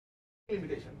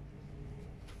Limitation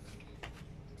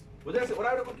বুঝা গেছে। ওরা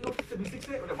এরকম কি করতেছে V6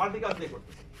 এ ওটা মাল্টিকাস্ট দিয়ে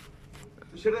করতেছে।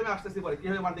 তো সেটা আমি আসতেছি পরে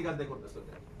কিভাবে মাল্টিকাস্ট দিয়ে করতেছে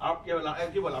আর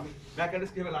কি বল আমি ব্যাক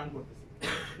অ্যাড্রেস কিভাবে লার্ন করতেছি।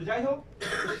 তো যাই হোক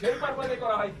সেই পারপাসে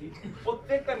করা হয় কি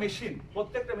প্রত্যেকটা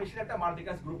মেশিন একটা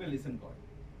মাল্টিকাস্ট গ্রুপে লিসেন করে।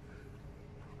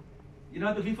 এটা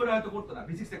হয়তো V4 এ হয়তো করতো না,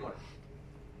 V6 এ করে।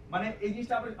 মানে এই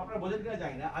জিনিসটা আপনারা বোঝেন কিনা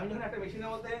জানি না। আমি যখন একটা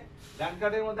মেশিনের মধ্যে ল্যান্ড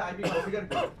কার্ডের মধ্যে আইপি কনফিগার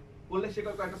করি করলে সে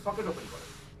একটা সকেট ওপেন করে,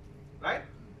 রাইট?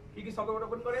 কি সকেট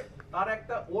ওপেন করে? তার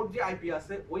একটা ওর যে আইপি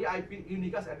আছে ওই আইপি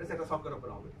ইউনিকাস অ্যাড্রেসে একটা সকেট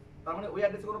ওপেন হবে। তার মানে ওই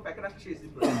অ্যাড্রেসে কোনো প্যাকেট আসলে সে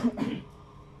রিসিভ করে।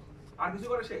 আর কিছু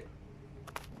করে সে,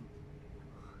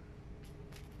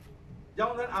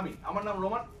 যেমন ধরেন আমার নাম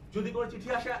রোমান, যদি কোনো চিঠি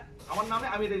আসে আমার নামে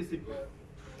আমি এটা রিসিভ করি,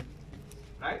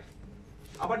 রাইট?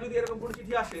 আবার যদি এরকম কোনো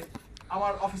চিঠি আসে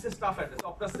আমার অফিসের স্টাফ অ্যাড্রেস,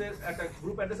 অপটাসের একটা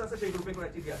গ্রুপ অ্যাড্রেস আছে, সেই গ্রুপে করে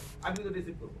চিঠি আসে, আমি কিন্তু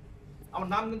রিসিভ করবো। আমার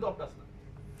নাম কিন্তু অপটাস না,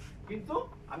 কিন্তু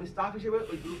আমি স্টাফ হিসেবে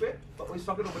ওই গ্রুপে ওই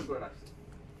সকেট ওপেন করে রাখছি।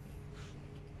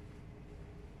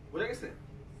 বুঝা গেছে?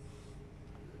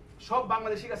 সব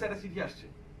বাংলাদেশির কাছে একটা চিঠি আসছে,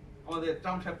 আমাদের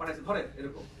ট্রাম্প সাহেব পাঠাইছে ধরে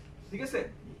এরকম, ঠিক আছে?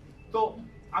 তো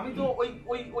আমি তো ওই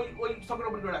সকেট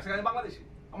ওপেন করে রাখছি, আমি বাংলাদেশি,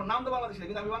 আমার নাম তো বাংলাদেশি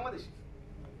কিন্তু আমি বাংলাদেশি।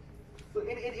 তো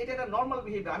এটা একটা নর্মাল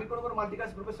বিহেভিয়ার। আমি কোনো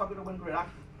মাল্টিকাস্ট গ্রুপে সকেট ওপেন করে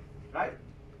রাখি, রাইট?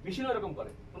 মেশিনও এরকম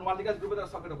করে, কোনো মাল্টিকাস্ট গ্রুপে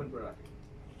তারা সকেট ওপেন করে রাখে।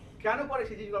 কেন করে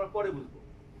সেই জিনিসগুলো আমরা পরে বুঝবো।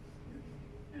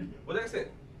 বুঝা গেছে?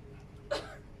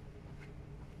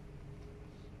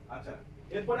 আচ্ছা,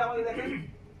 এরপরে আমাদের দেখেন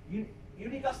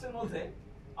ইউনিকাস্টের মধ্যে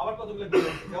আবার কতগুলো গ্রুপ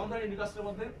আছে। যেমন ধরেন ইউনিকাস্টের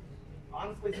মধ্যে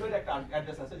আনস্পেসিফাইড একটা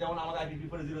অ্যাড্রেস আছে, যেমন আমাদের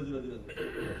IPv4 0000,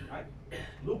 right?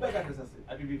 Loop back address আছে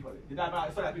IPv4 এ, যেটা আমরা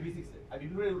সরি IPv6 এ।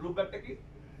 IPv4 এর লুপ ব্যাকটা কি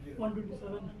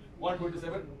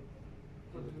 127।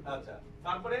 আচ্ছা,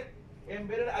 তারপরে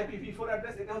এমবেডেড IPv4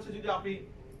 অ্যাড্রেস, এটা হচ্ছে যদি আপনি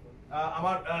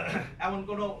আমার এমন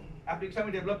কোনো অ্যাপ্লিকেশন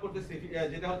আমি ডেভেলপ করতেছি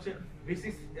যেটা হচ্ছে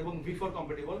V6 এবং V4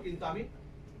 কম্প্যাটিবল, কিন্তু আমি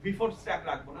V4 স্ট্যাক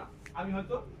রাখবো না, আমি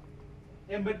হয়তো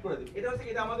এমবেড করে দেব। এটা হচ্ছে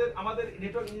এটা আমাদের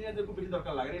নেটওয়ার্ক ইঞ্জিনিয়ারদের খুব বেশি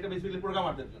দরকার লাগে, এটা বেসিক্যালি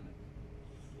প্রোগ্রামারদের জন্য,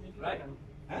 রাইট?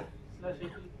 হ্যাঁ,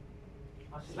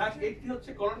 /80 হচ্ছে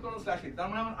 ::/8, তার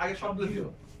মানে আমার আগে সবগুলো 0,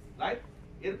 রাইট?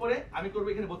 এরপরে আমি করব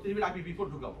এখানে 32 বিট IPv4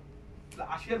 ঢুকাবো। তাহলে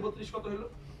 80 আর 32 কত হলো?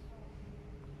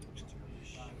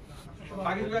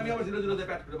 বাকি যদি আমি আবার 00 দিয়ে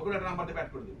প্যাড করে দেব, কোনো একটা নাম্বার দিয়ে প্যাড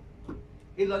করে দেব।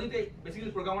 এই লজিকটা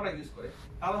বেসিক্যালি প্রোগ্রামাররা ইউজ করে।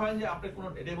 তাহলে হয় যে আপনি কোনো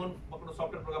ডেমন বা কোনো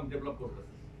সফটওয়্যার প্রোগ্রাম ডেভেলপ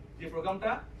করতেছেন, যে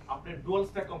প্রোগ্রামটা আপনার ডুয়াল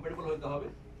স্ট্যাক কম্প্যাটিবল হতে হবে,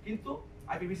 কিন্তু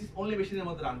IPv6 অনলি মেশিনের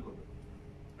মধ্যে রান করবে,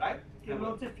 রাইট? এগুলো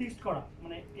হচ্ছে ফিক্সড করা,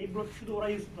 মানে এই ব্লক শুধু ওরা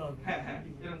ইউজ করতে হবে। হ্যাঁ,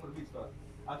 এরকম করে ফিক্স করা।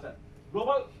 আচ্ছা,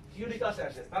 গ্লোবাল ইউনিকাস্ট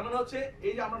অ্যাড্রেস, তার মানে হচ্ছে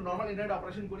এই যে আমরা নরমাল ইন্টারনেট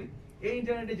অপারেশন করি, এই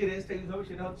ইন্টারনেটে যে রেঞ্জটা ইউজ হবে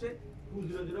সেটা হচ্ছে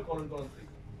 200:3।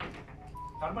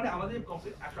 তার মানে আমাদের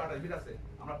কমপ্লিট 128 বিট আছে,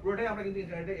 আমরা পুরোটাই আমরা কিন্তু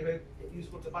ইন্টারনেটে এভাবে ইউজ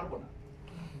করতে পারবো না,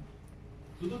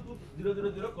 শুধু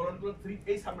 200:3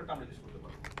 এই সাবনেটটা আমরা ইউজ করতে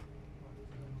পারবো।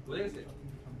 বুঝে গেছে?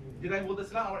 যেটা আমি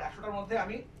বলতেছিলাম আমার 100টার মধ্যে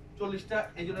আমি 40টা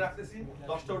এই জন্য রাখতেছি,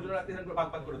 10টা ওর জন্য রাখতেছি, ভাগ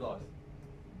করে দেওয়া আছে।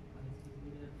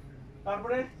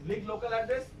 তারপরে লিঙ্ক লোকাল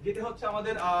অ্যাড্রেস, যেটা হচ্ছে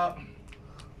আমাদের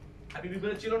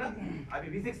IPv4 এ ছিল না,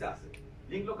 IPv6 এ আছে।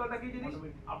 লিঙ্ক লোকালটা কি জিনিস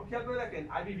আপনি খেয়াল করে দেখেন,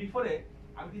 IPv4 এ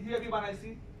আমি TCP বানাইছি,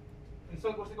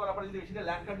 ইনস্টল করছি, করার পরে যদি সেটা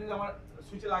ল্যান্ড কার্ড যদি আমার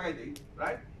সুইচে লাগাই দেই,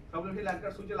 রাইট? সবগুলো যদি ল্যান্ড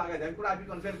কার্ড সুইচে লাগাই দেই, আমি পুরো IP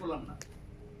কনফিগার করলাম না,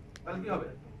 তাহলে কি হবে?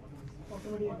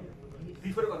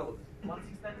 V4 এর কথা বলছি,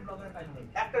 169 ব্লকের টাইম নেই,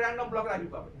 একটা র‍্যান্ডম ব্লকের IP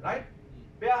পাবে, রাইট?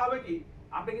 বেয়া হবে কি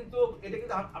আপনি কিন্তু এটা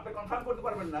কিন্তু আপনি কনফার্ম করতে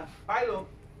পারবেন না, পাইলো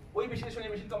ওই মেশিনের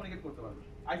সঙ্গে মেশিন কমিউনিকেট করতে পারবে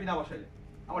IP না বসাইলে।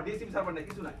 আমার DHCP সার্ভার নেই,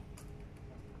 কিছু নাই।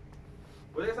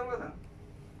 বুঝে গেছেন কথা?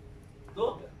 তো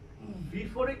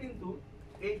V4 এ কিন্তু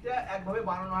এইটা একভাবে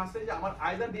বানানো আছে যে আমার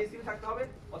আইদার DHCP থাকতে হবে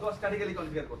অথবা স্ট্যাটিক্যালি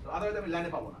কনফিগার করতে হবে, আদারওয়াইজ আমি লাইনে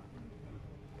পাবো না।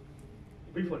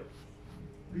 V4 এ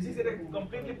V6 এটা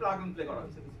কমপ্লিটলি প্লাগ ইন প্লে করা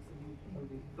হয়েছে।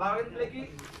 প্লাগ ইন প্লে কি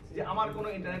যে আমার কোনো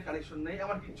ইন্টারনেট কানেকশন নেই,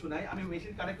 আমার কিছু নাই, আমি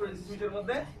মেশিন কানেক্ট করে সুইচের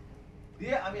মধ্যে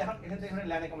দিয়ে আমি এখন এখান থেকে এখানে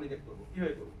লাইনে কমিউনিকেট করব।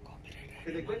 কিভাবে করব? সে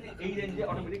দেখবেন যে এই রেঞ্জে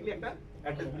অটোমেটিক্যালি একটা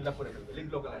অ্যাড্রেস বিল্ড আপ করে ফেলবে, লিংক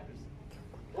লোকাল অ্যাড্রেস।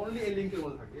 অনলি এই লিংকের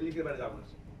মধ্যে থাকে, এই লিংকের বাইরে যাবে না।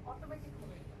 অটোমেটিক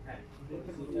হবে।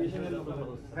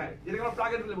 হ্যাঁ, যেটা আমরা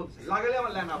প্লাগ ইন প্লে বলছি, লাগালে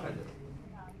আমার ল্যান আপ হয়ে যাবে।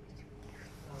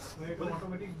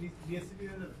 অটোমেটিক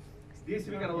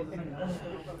DHCP কেন বলতেছেন?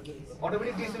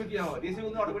 অটোমেটিক DHCP কি হয়? DHCP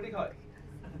কিন্তু অটোমেটিক হয়।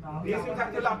 DHCP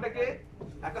থাকতে হলে আপনাকে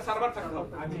একটা সার্ভার থাকতে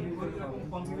হবে। আমি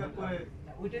কনফিগার করে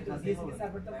ওইটাই তো DHCP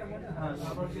সার্ভারটা কেমন? হ্যাঁ,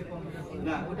 সার্ভার দিয়ে কনফিগার করে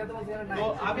না, ওটা তো তো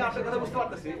আমি আপনার কথা বুঝতে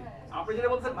পারতেছি। আপনি যেটা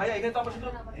বলছেন ভাই এখানে তো আমার শুধু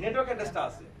নেটওয়ার্ক অ্যাড্রেসটা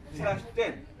আছে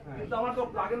 /10, কিন্তু আমার তো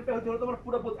প্লাগ ইন প্লে হতে হলে তো আমার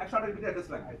পুরো 128 বিট অ্যাড্রেস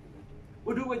লাগবে,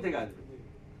 ওইটুকু কই থেকে আসবে,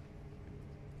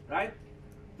 রাইট?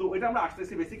 তো এটা আমরা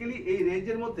আসতেছি বেসিক্যালি এই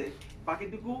রেঞ্জের মধ্যে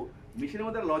বাকিটুকু মেশিনের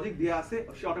মধ্যে লজিক দেয়া আছে,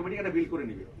 সে অটোমেটিক এটা বিল করে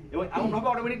নেবে এবং এমন ভাবে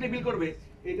অটোমেটিকলি বিল করবে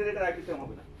এটা আইপি সিস্টেম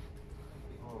হবে না।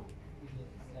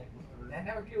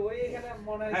 কি ওই এখানে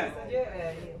মনে হচ্ছে যে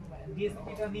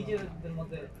ডিএসপিটা নিজেদের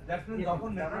মধ্যে দ্যাটস মিন যখন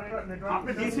নেটওয়ার্ক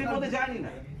আপনি ডিসির মধ্যে জানি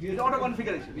না এটা অটো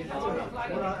কনফিগারেশন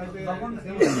যখন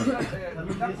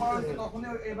ইন্টার করা হচ্ছে তখন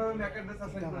এইভাবে ম্যাক অ্যাড্রেস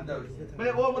অ্যাসাইন করে দেওয়া হয়েছে মানে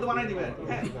ওর মধ্যে বানাই দিবেন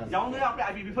হ্যাঁ যেমন ধরে আপনি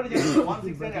আইপি বিফোরে জানেন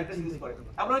 169 অ্যাড্রেস ইউজ করে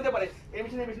আপনার হতে পারে এই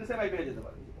মেশিনে সেম আইপি হয়ে যেতে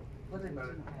পারে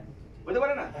হতে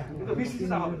পারে না কিন্তু V6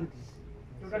 না হবে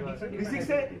V6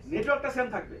 এ নেটওয়ার্কটা সেম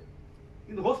থাকবে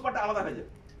কিন্তু হোস্ট পার্টটা আলাদা হয়ে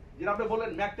যাবে যেটা আপনি বললেন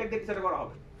ম্যাক ট্যাগ দিয়ে সেটা করা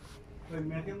হবে ওই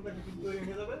ম্যাকেনটা কিন্তু হয়ে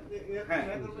যাবে যে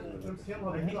সেম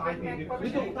হবে কিন্তু আইপি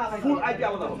ফুল আইপি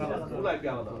আলাদা হবে ফুল আইপি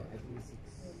আলাদা হবে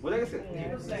বুঝা গেছে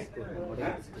হ্যাঁ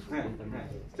হ্যাঁ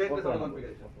স্টেটলেস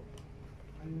কনফিগারেশন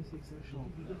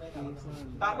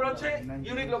তারপর হচ্ছে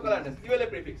unique local address ULA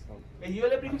prefix এই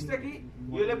ইউএলএ প্রিফিক্সটা কি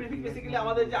ইউএলএ প্রিফিক্স বেসিক্যালি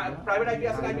আমাদের যে প্রাইভেট আইপি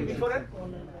আছে IPv4 এর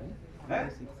হ্যাঁ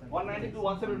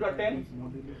 192.172.10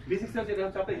 V6 এর যেটা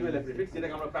হচ্ছে আপনার ইউএলএ প্রিফিক্স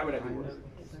যেটাকে আমরা প্রাইভেট আইপি বলি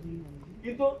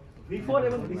কিন্তু V4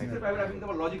 এবং V6 এর প্রাইভেট আইপি কিন্তু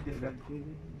লজিক ডিফারেন্ট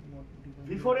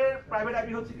V4 এর প্রাইভেট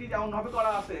আইপি হচ্ছে কি যেমন ভাবে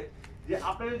করা আছে যে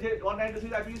আপনি যে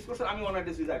 192 আইপি ইউজ করছেন আমি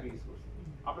 192 আইপি ইউজ করছি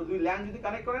আপনি দুই ল্যান যদি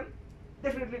কানেক্ট করেন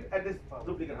ডেফিনেটলি অ্যাড্রেস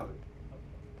ডুপ্লিকেট হবে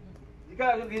যেটা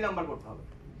একজন রি নাম্বার করতে হবে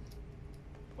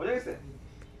বুঝা গেছে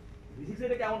V6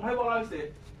 এর কেমন ভাবে বলা হয়েছে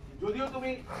যদিও তুমি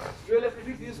ইউএলএ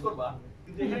প্রিফিক্স ইউজ করবা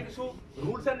কিন্তু এখানে কিছু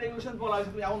রুলস এন্ড রেগুলেশনস বলা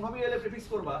হয়েছে তুমি এমন ভাবে ইউএলএ প্রিফিক্স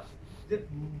করবা যে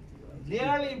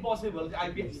নিয়ারলি ইম্পসিবল যে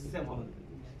আইপি সিস্টেম হবে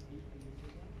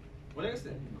বুঝা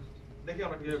গেছে দেখি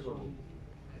আমরা ক্লিয়ার করব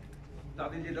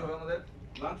তাদের যেটা হবে আমাদের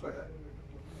লাঞ্চ কয়টা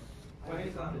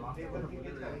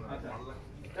আচ্ছা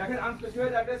দেখেন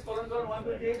unspecified address colon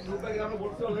 128 group by আমরা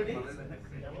বলছি অলরেডি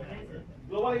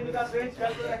গ্লোবাল ইউনিকাস রেঞ্জ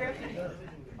খেয়াল করে দেখেন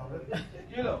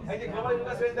কি হলো এই যে গ্লোবাল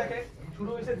ইউনিকাস রেঞ্জ দেখেন শুরু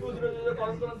হইছে 200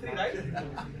 কলন 3 রাইট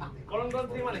কলন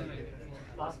 3 মানে কি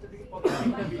লাস্টের দিকে কত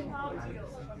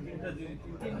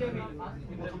তিনটা বিট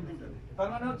তার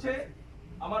মানে হচ্ছে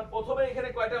আমার প্রথমে এখানে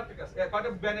কয়টা আছে কয়টা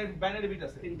ব্যানারি বিট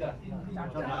আছে তিনটা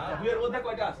দুইয়ের মধ্যে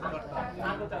কয়টা আছে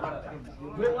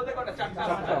দুইয়ের মধ্যে কয়টা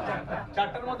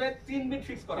চারটার মধ্যে 3 বিট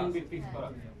ফিক্স করা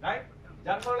রাইট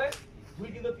যার ফলে দুই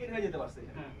কিন্তু 3 হয়ে যেতে পারছে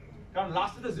কারণ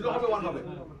লাস্টে 0 হবে 1 হবে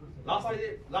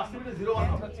লাস্টে 0 1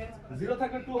 হবে 0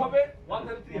 থাকলে 2 হবে 1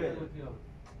 থাকলে 3 হয়ে যাবে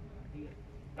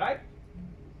রাইট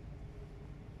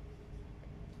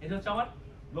এটা হচ্ছে আমার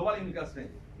গ্লোবাল ইউনিকাস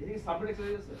রেঞ্জ এটা কি সাবজেক্ট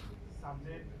হয়ে গেছে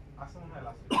সাবজেক্ট আসলে না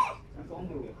লাস্ট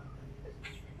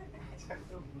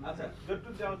আচ্ছা জটটু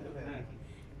যাও হ্যাঁ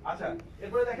আচ্ছা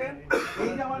এরপরে দেখেন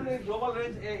এই যে আমাদের গ্লোবাল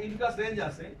রেঞ্জ ইউনিকাস রেঞ্জ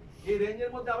আছে এই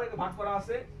রেঞ্জের মধ্যে আবার ভাগ করা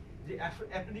আছে যে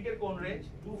অ্যাপ্লিকের কোন রেঞ্জ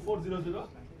 2400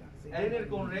 এলিনের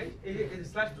কোন রেঞ্জ এই যে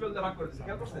 /12 দিয়ে ভাগ করে দিয়েছে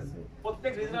খেয়াল করছেন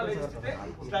প্রত্যেক রিজনাল রেঞ্জে /12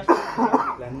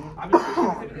 আমি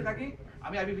স্পেসিফিকে থাকি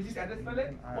আমি IPv6 অ্যাড্রেস পেলে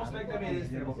মোস্ট লাইকলি আমি এই রেঞ্জ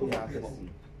থেকে বলবো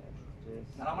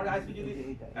আর আমার আইপি যদি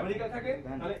আমেরিকা থাকে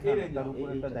তাহলে এই রেঞ্জ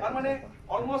তার মানে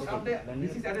অলমোস্ট আপনি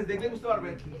V6 অ্যাড্রেস দেখলে বুঝতে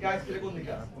পারবেন কি আইপি কোন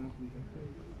দিকে আছে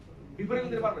বিপরীত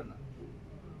কোন দিকে পারবেন না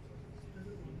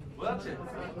বুঝাচ্ছে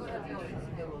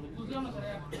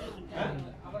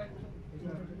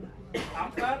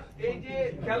আপনার এই যে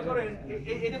খেয়াল করেন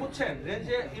এই যে বুঝছেন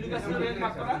রেঞ্জে ইউনিকাস রেঞ্জ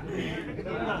ভাগ করা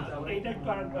এইটা একটু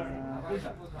আলাদা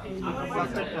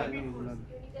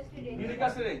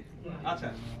ইউনিকাস রেঞ্জ আচ্ছা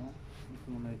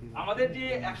আমাদের যে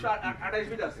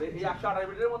 128 বিট আছে এই 128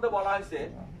 বিটের মধ্যে বলা হয়েছে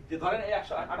যে ধরেন এই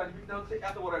 128 বিটটা হচ্ছে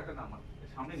এত বড় একটা নাম্বার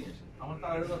সামনে নিয়ে আসেন আমার তো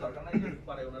আর দরকার নাই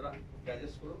পারে ওনারা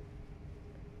অ্যাডজাস্ট করো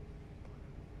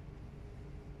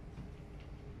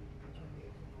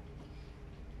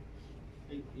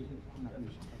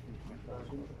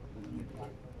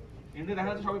এন্ডে দেখা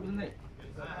যাচ্ছে সবাই বুঝেন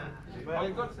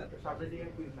সবাই করছেন সাবজেক্টিং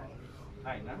এর কুইজ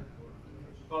নাই না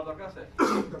কত দরকার আছে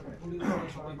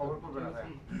সবাই কভার করবে না ভাই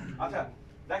আচ্ছা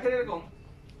দেখেন এরকম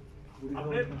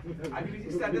আপনার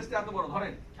IPv6 অ্যাড্রেসটা এত বড়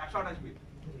ধরেন 128 বিট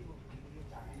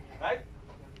রাইট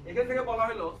এখান থেকে বলা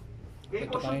হলো এই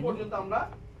পোরশন পর্যন্ত আমরা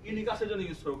ইউনিকাসের জন্য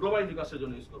ইউজ করব গ্লোবাল ইউনিকাসের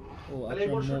জন্য ইউজ করব তাহলে এই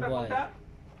পোরশনটা কোনটা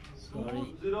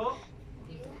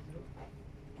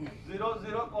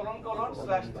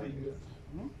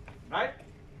 2000:3 রাইট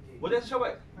বুঝেছেন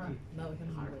সবাই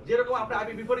যেরকম আপনি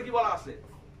IPv4 এ কি বলা আছে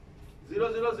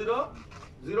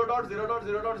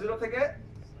 000.0.0.0 থেকে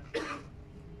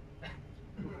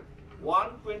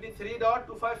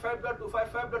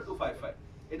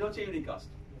 123.255.255.255 এটা হচ্ছে ইউনিকাস্ট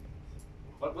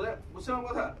বুঝছেন আমার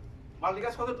কথা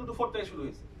মাল্টিকাস্ট কত 2 to 4 থেকে শুরু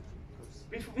হয়েছে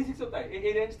V6 ও তাই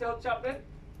এই রেঞ্জটা হচ্ছে আপনার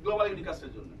গ্লোবাল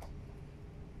ইউনিকাস্টের জন্য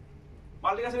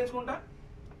মাল্টিকাস্ট রেঞ্জ কোনটা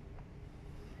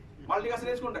মাল্টিকাস্ট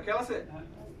রেঞ্জ কোনটা খেয়াল আছে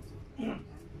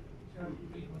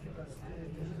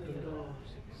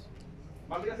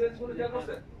মাল্টিকাস্ট রেঞ্জ কোনটা খেয়াল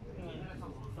করছে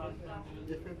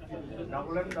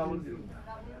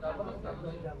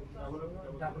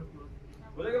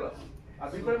বুঝে গেল আর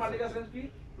বিফোর মাল্টিকাস্ট রেঞ্জ কি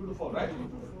 2 to 4 রাইট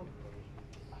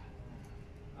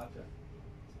আচ্ছা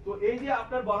তো এই যে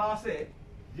আপনার বলা আছে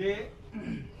যে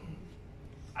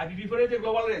IPv4 এর যে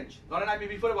গ্লোবাল রেঞ্জ ধরেন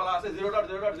IPv4 এ বলা আছে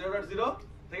 0.0.0.0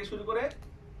 থেকে শুরু করে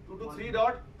 2 to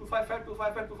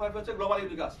 3.255.255.255 হচ্ছে গ্লোবাল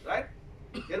ইউনিকাস্ট রাইট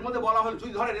এর মধ্যে বলা হলো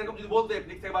যদি ধরেন এরকম যদি বলতে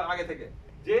এপ্লিক থেকে বা আগে থেকে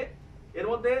যে এর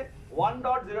মধ্যে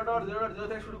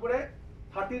 1.0.0.0 থেকে শুরু করে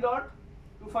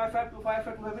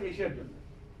 30.255.255.255 এশিয়ার জন্য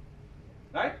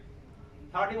রাইট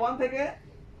 31 থেকে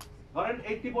ধরেন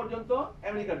 80 পর্যন্ত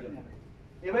আমেরিকার জন্য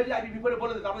এভাবে যে IPv4 এ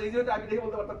বলে দিত আমরা ইজিলি আইপি দেখে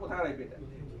বলতে পারতাম কোথায় আইপি এটা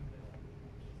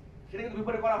সেটা কিন্তু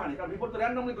বিপরে করা হয়নি কারণ বিপর তো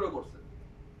র্যান্ডমলি গ্রো করছে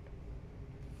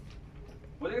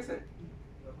বুঝে গেছে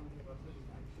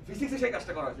ফিজিক্সে সেই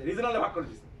কাজটা করা হয়েছে রিজনালে ভাগ করে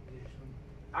দিয়েছে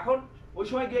এখন ওই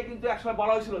সময় গিয়ে কিন্তু একসময়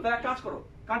বলা হয়েছিল তারা কাজ করো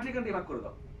কান্ট্রি ভাগ করে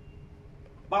দাও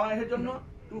বাংলাদেশের জন্য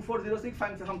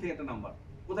 2406 সামথিং একটা নাম্বার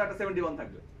কোথায় একটা 71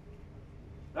 থাকবে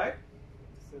রাইট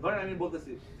ধরেন আমি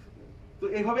বলতেছি তো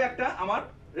এইভাবে একটা আমার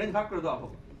রেঞ্জ ভাগ করে দেওয়া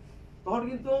হবে তখন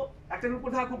কিন্তু একটা গ্রুপ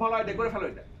থাকা খুব ভালো আইডিয়া করে ফেলো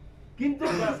এটা কিন্তু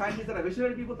যারা সায়েন্টিস্টরা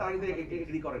বেশিরভাগ পিপল তারা কিন্তু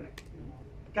এগ্রি করে নাই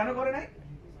কেন করে নাই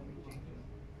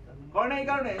এই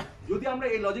কারণে যদি আমরা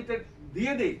এই লজিকটা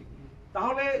দিয়ে দেই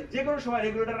তাহলে যে কোনো সময়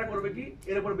রেগুলেটররা করবে কি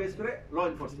এর উপর বেস করে ল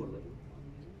এনফোর্স করবে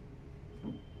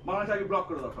বাংলাদেশ আগে ব্লক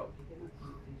করে দাও সব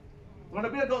ওখানে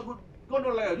বিরাট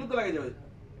কন্ট্রোল লাগে যুদ্ধ লাগে যাবে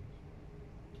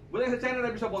বুঝে গেছে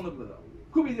চাইনার সব বন্ধ করে দাও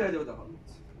খুব ইজি হয়ে যাবে তখন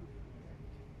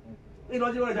এই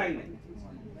লজিক ওরা যায় নাই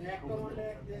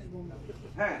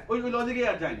হ্যাঁ ওই লজিকে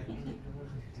আর যায় না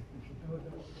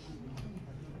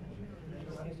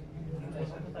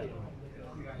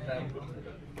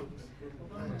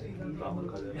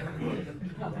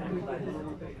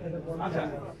আচ্ছা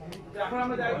এখন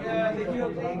আমরা দেখি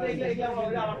হচ্ছে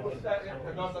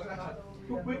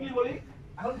খুব কুইকলি বলি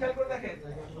এখন খেয়াল করে দেখেন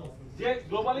যে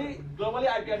গ্লোবালি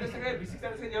আইপি অ্যাড্রেস থেকে V6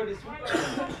 অ্যাড্রেস থেকে যেভাবে ডিস্ট্রিবিউট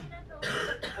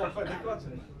করা দেখতে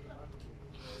পাচ্ছেন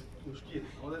মুশকিল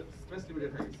আমাদের স্পেস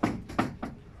লিমিটেড হয়ে গেছে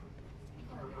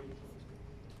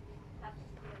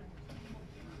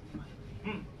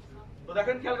তো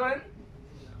দেখেন খেয়াল করেন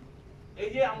এই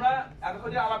যে আমরা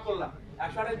এতক্ষণ যে আলাপ করলাম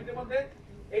 128 বিটের মধ্যে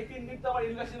এই 3 বিট তো আমার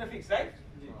ইউনিভার্সিটি ফিক্স রাইট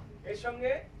এর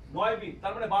সঙ্গে 9 বিট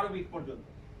তার মানে 12 বিট পর্যন্ত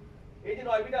এই যে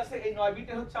 9 বিট আছে এই 9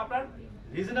 বিটে হচ্ছে আপনার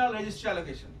রিজনাল রেজিস্ট্রি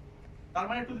অ্যালোকেশন তার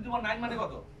মানে 2 টু দি পাওয়ার 9 মানে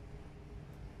কত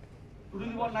 2 টু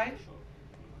দি পাওয়ার 9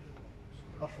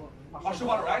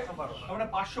 512 রাইট তার মানে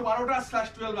 512টা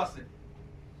 /12 আছে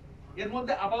এর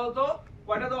মধ্যে আপাতত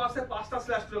কয়টা দেওয়া আছে 5টা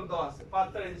 /12 দেওয়া আছে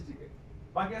 5টা রেজিস্ট্রিকে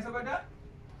বাকি আছে কয়টা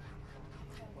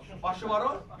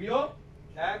 512 বিয়োগ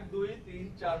 1 2 3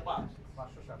 4 5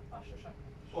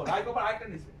 507 ও রাইকোপার আরেকটা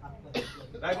নিছে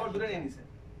রাইকোপার দুটো নিয়ে নিছে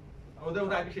ওদের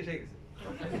আইপি শেষ হয়ে গেছে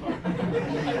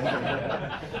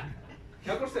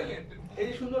খেয়াল করছেন এই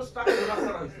যে সুন্দর স্ট্রাকচার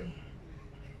রাখা হয়েছে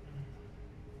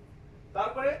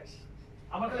তারপরে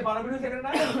আমার কাছে 12 বিট হয়েছে এখানে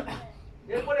না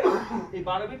এরপরে এই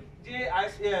 12 বিট যে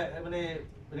মানে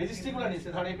রেজিস্ট্রিগুলো নিছে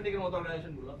ধরেন এপিডিকের মতো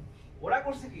অর্গানাইজেশন গুলো ওরা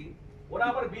করছে কি ওরা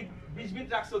আবার 20 বিট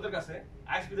রাখছে ওদের কাছে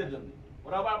আইএসপি দের জন্য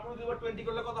ওরা আবার আপনি যদি 20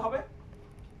 করলে কত হবে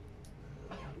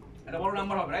এটা বড়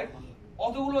নাম্বার হবে রাইট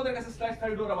অতগুলো ওদের কাছে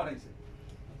 /32 ওরা বানাইছে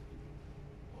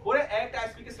পরে একটা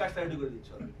আইএসপি কে /32 করে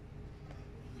দিচ্ছে ওরা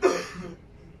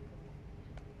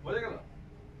বুঝে গেল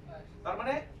তার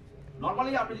মানে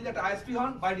নরমালি আপনি যদি একটা আইএসপি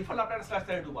হন বাই ডিফল্ট আপনার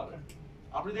 /32 পাবেন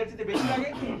আপনি যদি এর চেয়ে বেশি লাগে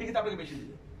ঠিক আছে আপনাকে বেশি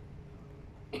দিবে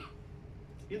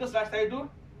কিন্তু /32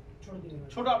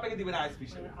 ছোট আপনাকে দিবেন আইএসপি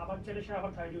হিসেবে আবার চাইলে সে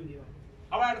আবার 32 দিবে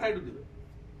আবার একটা 32 দিবে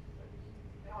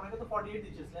অনেকে তো 48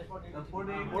 দিচ্ছে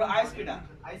 /48 ওরা আইএসপি না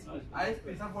আইএসপি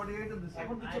স্যার 48 দিচ্ছে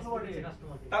এখন দিচ্ছে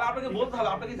 48 তাহলে আপনাকে বলতে হবে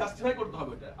আপনাকে জাস্টিফাই করতে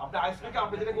হবে এটা আপনি আইএসপি কে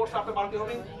আপনি যেটা কোর্স আপনি বাড়তে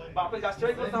হবে বা আপনি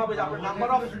জাস্টিফাই করতে হবে যে আপনার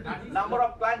নাম্বার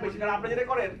অফ ক্লায়েন্ট বেশি কারণ আপনি যেটা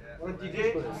করেন যে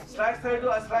 /32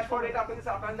 /48 আপনি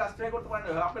জাস্টিফাই করতে পারেন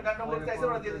আপনি র্যান্ডম লিস্ট চাইছেন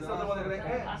ওরা দিয়ে দিচ্ছে ওদের মধ্যে করে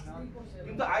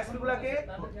কিন্তু আইএসপি গুলোকে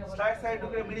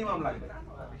 /32 কে মিনিমাম লাগবে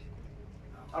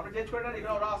আপনি চেঞ্জ করে নেন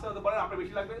এখানে ওরা আছে হতে পারে আপনার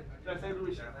বেশি লাগবে /32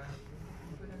 বেশি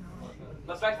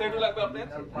 /32 লাগবে আপনার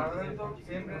পারবেন তো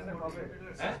সেম রেঞ্জে হবে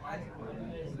হ্যাঁ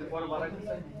পরে বাড়াই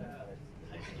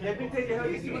এপিতে যেভাবে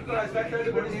ডিস্ট্রিবিউট করা হয়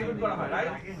 /32 করে ডিস্ট্রিবিউট করা হয়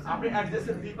রাইট আপনি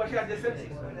অ্যাডজেসেন্ট দুই পাশে অ্যাডজেসেন্ট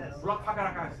ব্লক ফাঁকা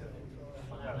রাখা আছে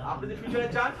আপনি যদি ফিউচারে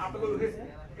চান আপনাকে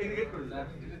এগ্রিগেট করে দিন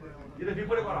যেটা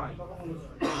বিপরে করা হয়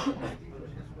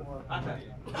আচ্ছা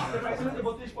আপনার প্রাইস হচ্ছে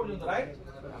 32 পর্যন্ত রাইট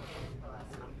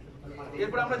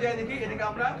এরপর আমরা যাই দেখি এটাকে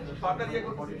আমরা সরকার দিয়ে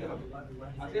করতে হবে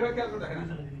আচ্ছা এভাবে খেয়াল করে দেখেন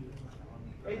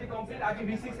এই যে কমপ্লিট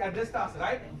IPv6 অ্যাড্রেসটা আছে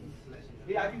রাইট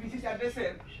এই IPv6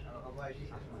 অ্যাড্রেসের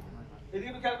এদিকে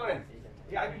একটু খেয়াল করেন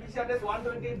এই IPv6 অ্যাড্রেস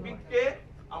 128 বিট কে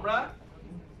আমরা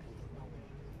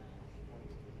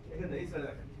এখানে এই স্লাইডে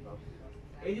দেখেন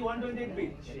এই যে 128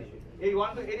 বিট এই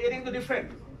এটা কিন্তু ডিফারেন্ট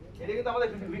এটা কিন্তু আমাদের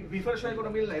বিফোর এর সঙ্গে কোনো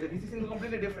মিল নাই, এটা ভিসিসি কিন্তু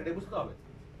কমপ্লিটলি ডিফারেন্ট, এটা বুঝতে হবে।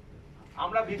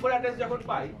 আমরা বিফোর অ্যাড্রেস যখন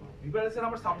পাই, বিফোর অ্যাড্রেসে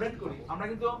আমরা সাবনেট করি, আমরা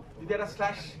কিন্তু যদি একটা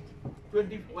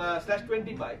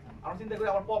 /20 পাই, আমরা চিন্তা করি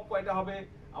আমার পপ কয়টা হবে,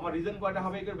 আমার রিজন কয়টা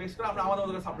হবে, এগুলো বেস করে আমরা আমাদের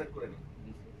মতো সাবনেট করে নিই,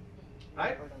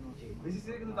 রাইট? ভিসিসি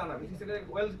কিন্তু তা না, ভিসিসি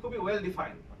খুবই ওয়েল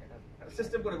ডিফাইন্ড একটা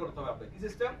সিস্টেম করে করতে হবে আপনাকে। কি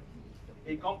সিস্টেম?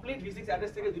 এই কমপ্লিট ভিসিক্স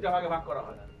অ্যাড্রেস থেকে দুইটা ভাগে ভাগ করা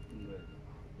হয়,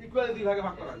 ইকুয়ালি দুই ভাগে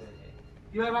ভাগ করা হয়েছে।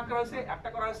 কিভাবে ভাগ করা হয়েছে? একটা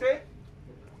করা হয়েছে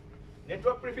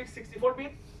network prefix 64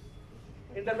 bit,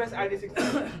 interface ID 64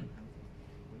 bit.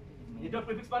 Network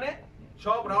prefix মানে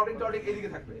সব রাউটিং টাউটিং এদিকে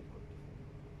থাকবে,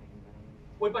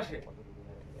 ওই পাশে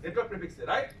নেটওয়ার্ক প্রিফিক্সে,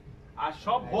 রাইট? আর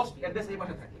সব হোস্ট অ্যাড্রেস এই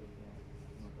পাশে থাকবে,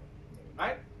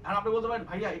 রাইট? আর আপনি বলতে পারেন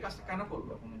ভাইয়া এই কাজটা কেন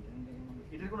করলো,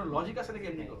 এটার কোনো লজিক আছে নাকি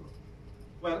এমনি করলো?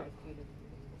 ওয়েল,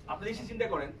 আপনি এসে চিন্তা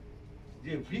করেন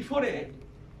যে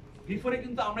বিফোরে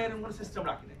কিন্তু আমরা এরকম কোনো সিস্টেম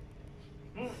রাখি না।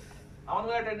 আমাদের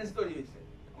একটা টেন্ডেন্সি তৈরি হয়েছে,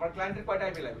 আমার ক্লায়েন্টের কয়টা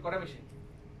আইপি লাগবে, কয়টা মেশিন,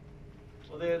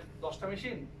 ওদের 10টা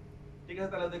মেশিন, ঠিক আছে,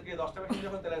 তাহলে ওদেরকে 10টা মেশিন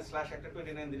যখন, তাহলে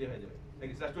 /29 দিলে হয়ে যাবে,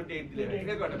 নাকি /28 দিলে হয়ে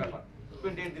যাবে, কয়টা ব্যাপার,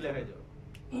 28 দিলে হয়ে যাবে,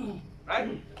 রাইট?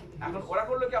 এখন ওরা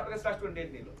করলো কি, আপনাকে /28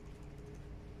 নিল,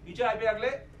 নিচে আইপি রাখলে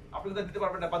আপনি তো দিতে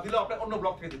পারবেন না, বা দিলেও আপনার অন্য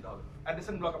ব্লক থেকে দিতে হবে,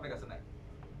 অ্যাড্রেসেন্ট ব্লক আপনার কাছে নাই।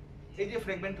 এই যে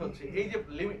ফ্র্যাগমেন্ট হচ্ছে,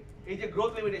 এই যে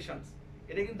গ্রোথ লিমিটেশনস,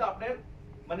 এটা কিন্তু আপনার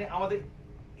মানে আমাদের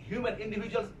হিউম্যান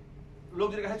ইন্ডিভিজুয়াল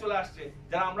লোকদের কাছে চলে আসছে,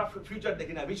 যারা আমরা ফিউচার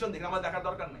দেখি না, ভিশন দেখি না, আমাদের দেখার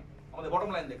দরকার নেই, আমাদের বটম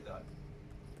লাইন দেখতে হয়।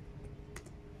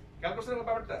 খেয়াল করছেন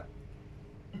ব্যাপারটা?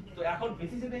 তো এখন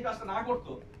বিসিসি এই কাজটা না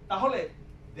করতো, তাহলে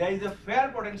there is a fair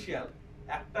potential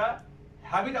একটা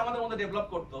হ্যাবিট আমাদের মধ্যে ডেভেলপ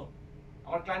করতো,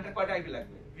 আমার ক্লায়েন্টের কয়টা আইপি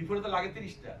লাগবে, বিফোরে তো লাগে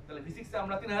 30টা, তাহলে ভিসিক্সে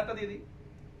আমরা 3000টা দিয়ে দিই,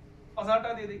 5000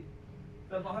 টাকা দিয়ে দিই,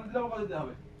 তাহলে 5000 দিলে আমার কত দিতে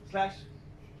হবে,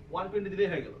 /120 দিলেই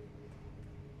হয়ে গেল,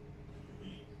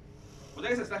 বুঝা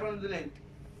গেছে? /120 দিলেই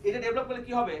এটা ডেভেলপ করলে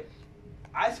কি হবে,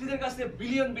 আইএসপিদের কাছে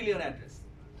বিলিয়ন অ্যাড্রেস,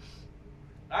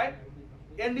 রাইট?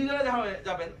 এন্ড ইউজারে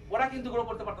যাবেন, ওরা কিন্তু গ্রো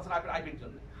করতে পারতেছে না আইপির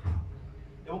জন্য,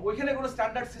 এবং ওইখানে কোনো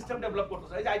স্ট্যান্ডার্ড সিস্টেম ডেভেলপ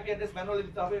করতেছে, এই যে আইপি অ্যাড্রেস ম্যানুয়ালি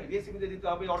দিতে হবে, ডিএসসিপি তে দিতে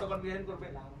হবে, অটো কনফিগারেশন করবে,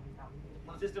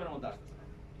 কোন সিস্টেমের মধ্যে আসতেছে না।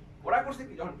 ওরা করছে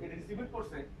কি, যখন এটা ডিস্ট্রিবিউট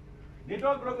করছে,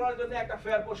 নেটওয়ার্ক গ্রো করার জন্য একটা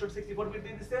ফেয়ার পোর্শন 64 বিট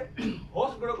দিয়ে দিছে,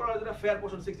 হোস্ট গ্রো করার জন্য ফেয়ার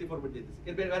পোর্শন 64 বিট দিয়ে দিছে,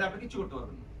 এর বাইরে আপনি কিছু করতে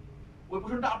পারবেন না। ওই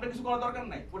পোর্শনটা আপনার কিছু করার দরকার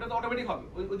নাই, ওটা তো অটোমেটিক হবে,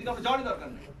 ওইদিকে আপনার যাওয়ারই দরকার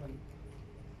নাই,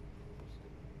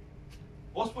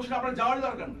 হোস্ট পোর্শনে আপনার যাওয়ারই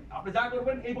দরকার নাই, আপনি যা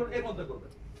করবেন এর মধ্যে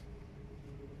করবেন।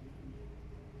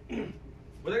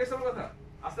 বুঝা গেছে আমার কথা?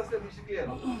 আস্তে আস্তে বেশি ক্লিয়ার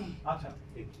হবে। আচ্ছা,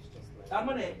 তার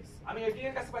মানে আমি এটিএম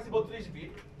এর কাছে পাইছি 32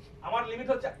 বিট, আমার লিমিট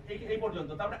হচ্ছে এই পর্যন্ত,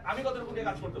 তার মানে আমি কতটুকু নিয়ে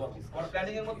কাজ করতে পারবো আমার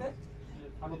প্ল্যানিং এর মধ্যে,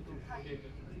 আমি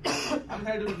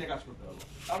 32 বিট নিয়ে কাজ করতে পারবো,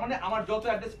 তার মানে আমার যত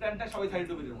অ্যাড্রেস প্ল্যানটা সবই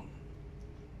 32 বিটের মধ্যে,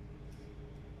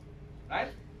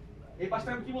 রাইট? এই পাশটা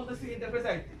আমি কি বলতেছি, ইন্টারফেস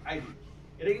আইডি,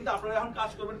 এটা কিন্তু আপনারা যখন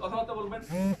কাজ করবেন, কথাবার্তা বলবেন,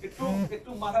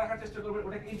 একটু মাথা রাখার চেষ্টা করবেন,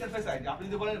 ওটা ইন্টারফেস আইডি। আপনি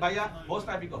যদি বলেন ভাইয়া হোস্ট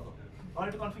আইপি কত, তখন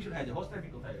একটু কনফিউশন হয়ে যায়, হোস্ট আইপি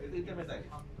কোথায়, এটা ইন্টারফেস আইডি,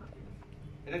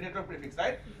 এটা নেটওয়ার্ক প্রিফিক্স,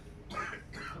 রাইট?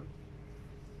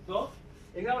 তো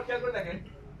এখানে আবার খেয়াল করে দেখেন,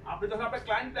 আপনি যখন আপনার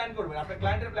ক্লায়েন্ট প্ল্যান করবেন, আপনার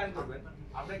ক্লায়েন্টের প্ল্যান করবেন,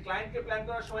 আপনার ক্লায়েন্টকে প্ল্যান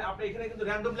করার সময় আপনি এখানে কিন্তু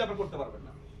র্যান্ডমলি আপনি করতে পারবেন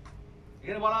না।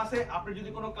 এখানে বলা আছে আপনি যদি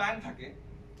কোনো ক্লায়েন্ট থাকে,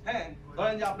 হ্যাঁ,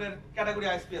 ধরেন যে আপনার ক্যাটাগরি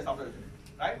আইএসপি আছে আপনার এখানে,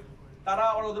 রাইট? তারা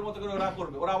আবার ওদের মতো করে ওরা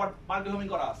করবে, ওরা আবার মাল্টি হোমিং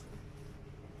করা আছে,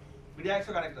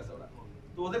 বিডিআইএক্সও কানেক্ট আছে ওরা,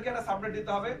 তো ওদেরকে একটা সাবনেট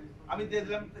দিতে হবে। আমি দিয়ে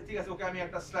দিলাম, ঠিক আছে, ওকে আমি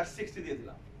একটা /60 দিয়ে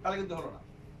দিলাম, তাহলে কিন্তু হলো না,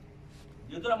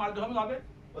 যেহেতু ওরা মাল্টি হোমিং হবে,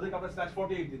 ওদেরকে আপনার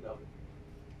 /48 দিতে হবে।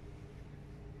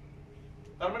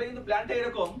 তার মানে কিন্তু প্ল্যানটা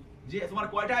এরকম যে তোমার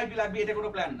কয়টা আইপি লাগবে এটা কোনো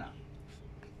প্ল্যান না,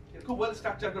 এটা খুব ওয়েল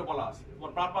স্ট্রাকচার করে বলা আছে,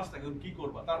 তোমার পারপাসটা কি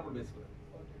করবা তার উপর বেস করে।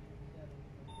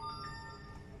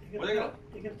 বুঝা গেল?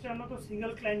 এক্ষেত্রে আমরা তো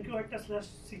সিঙ্গেল ক্লায়েন্টকেও একটা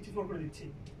 /64 করে দিচ্ছি,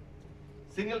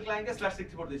 সিঙ্গেল ক্লায়েন্টকে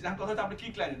 /64 দিচ্ছি। এখন কথা হচ্ছে আপনি কি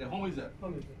ক্লায়েন্ট, এটা হোম ইউজার,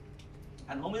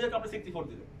 আর হোম ইউজারকে আপনি 64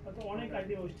 দিবেন, তো অনেক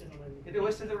আইডিয়া ওয়েস্টেজ হবে, এটা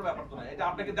ওয়েস্টেজের কোনো ব্যাপার তো না, এটা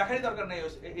আপনাকে দেখারই দরকার নেই,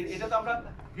 এটা তো আমরা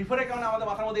বিফোরে কারণে আমাদের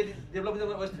মাথার মধ্যে ডেভেলপ হয়ে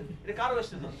যাবে ওয়েস্টেজ, এটা কার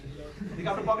ওয়েস্টেজ হচ্ছে, এদিকে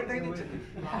আপনি পকেট থেকে দিচ্ছেন,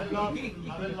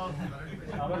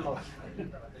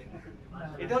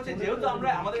 এটা হচ্ছে যেহেতু আমরা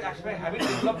আমাদের একসময় হ্যাবিট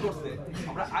ডেভেলপ করতে,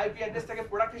 আমরা আইপি অ্যাড্রেসটাকে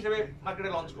প্রোডাক্ট হিসেবে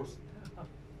মার্কেটে লঞ্চ করছি।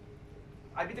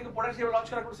 আইপি থেকে প্রোডাক্ট হিসেবে লঞ্চ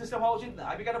করার কোনো সিস্টেম হওয়া উচিত না।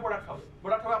 আইপি কেন প্রোডাক্ট হবে?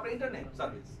 প্রোডাক্ট হবে আপনার ইন্টারনেট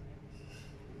সার্ভিস,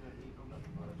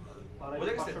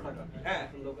 বুঝে গেছে? হ্যাঁ,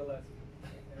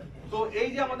 তো এই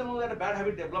যে আমাদের মধ্যে একটা ব্যাড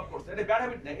হ্যাবিট ডেভেলপ করছে, এটা ব্যাড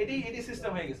হ্যাবিট না, এটি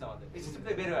সিস্টেম হয়ে গেছে আমাদের, এই সিস্টেম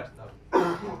থেকে বের হয়ে আসতে হবে।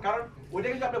 কারণ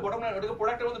ওইটাকে যদি আপনি বটম লাইন ওটাকে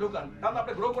প্রোডাক্টের মধ্যে ঢোকান, তাহলে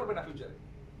আপনি গ্রো করবেন না ফিউচারে,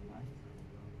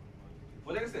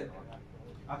 বুঝে গেছে?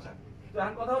 আচ্ছা, তো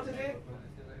এখন কথা হচ্ছে যে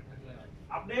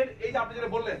আপনার এই যে আপনি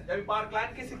যেটা বললেন যে আমি পার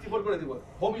ক্লায়েন্টকে 64 করে দিব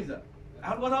হোম ইউজার,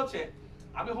 এখন কথা হচ্ছে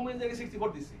আমি হোম ইউজারকে 64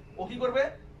 দিছি, ও কি করবে,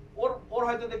 ওর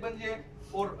হয়তো দেখবেন যে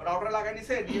ওর রাউটার লাগাই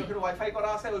নিছে, নিয়ে ওখানে ওয়াইফাই করা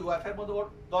আছে, ওই ওয়াইফাই এর মধ্যে ওর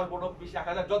 10 বড় 20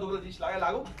 1000 যতগুলো জিনিস লাগাই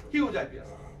লাগুক, হিউজ আইপি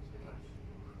আছে।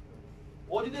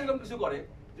 ও যদি এরকম কিছু করে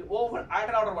যে ও ওখানে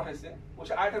আরেকটা রাউটার বসাইছে, ও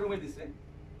সে আরেকটা রুমে দিছে,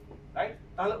 রাইট?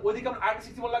 তাহলে ওইদিকে আপনার আরেকটা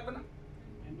 61 লাগবে না?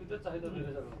 এমনিতে চাহিদা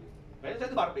বেড়ে যাবে। বেড়ে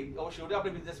যেতে পারবে, অবশ্যই ওটা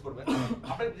আপনি বিজনেস করবেন।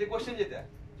 আপনার যে কোশ্চেন যেটা,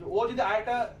 যে ও যদি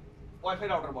আরেকটা ওয়াইফাই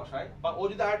রাউটার বসায় বা ও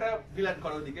যদি আরেকটা ভিলান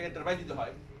করে ওইদিকে এন্টারপ্রাইজ দিতে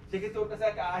হয়, সেক্ষেত্রে ওর কাছে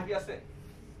একটা আইপি আছে।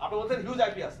 আপনি বলতেন হিউজ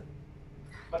আইপি আছে,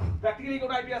 বাট প্র্যাকটিক্যালি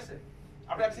কোনো আইপি আছে?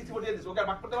 আপনি এক 64 দিয়ে দিচ্ছেন, ওকে আর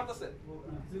ভাগ করতে পারতেছে?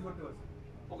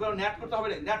 ওকে নেট করতে হবে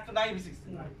না, নেট তো নাই IPv6,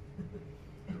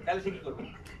 তাহলে সে কি করবে?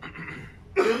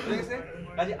 বুঝে গেছে?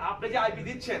 কাজে আপনি যে আইপি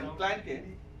দিচ্ছেন ক্লায়েন্টকে,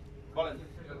 বলেন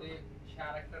যদি সে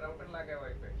আরেকটা রাউটার লাগায়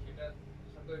ওয়াইফাই, সেটা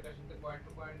সাথে ওইটার সাথে পয়েন্ট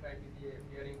টু পয়েন্ট আইপি দিয়ে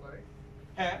পেয়ারিং করে।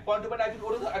 হ্যাঁ, পয়েন্ট টু পয়েন্ট আইপি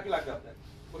ওরও তো আইপি লাগবে আপনার,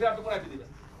 ওকে আপনি কোন আইপি দিবেন?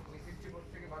 ওই 64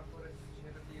 থেকে ভাগ করে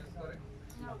সেটা দিয়ে ইউজ করে।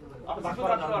 আপনি ভাগ করে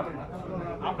রাখতে পারবেন না।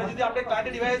 আপনি যদি আপনি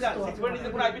ক্লায়েন্টের ডিভাইসে যান, 64 নিতে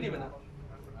কোনো আইপি নেবে না।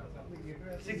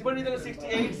 64 নিতে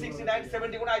 68 69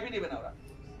 70 কোনো আইপি নেবে না ওরা।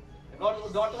 নট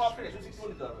অপশন, 64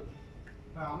 নিতে হবে।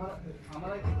 আমার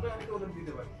আইপিটা আমি তো ওদের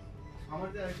দিতে পারি। আমার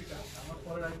যে আইপিটা, আমার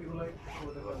পরের আইপি গুলো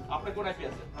ওদের পারি। আপনার কোন আইপি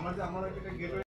আছে? আমার আইপিটা গেটওয়ে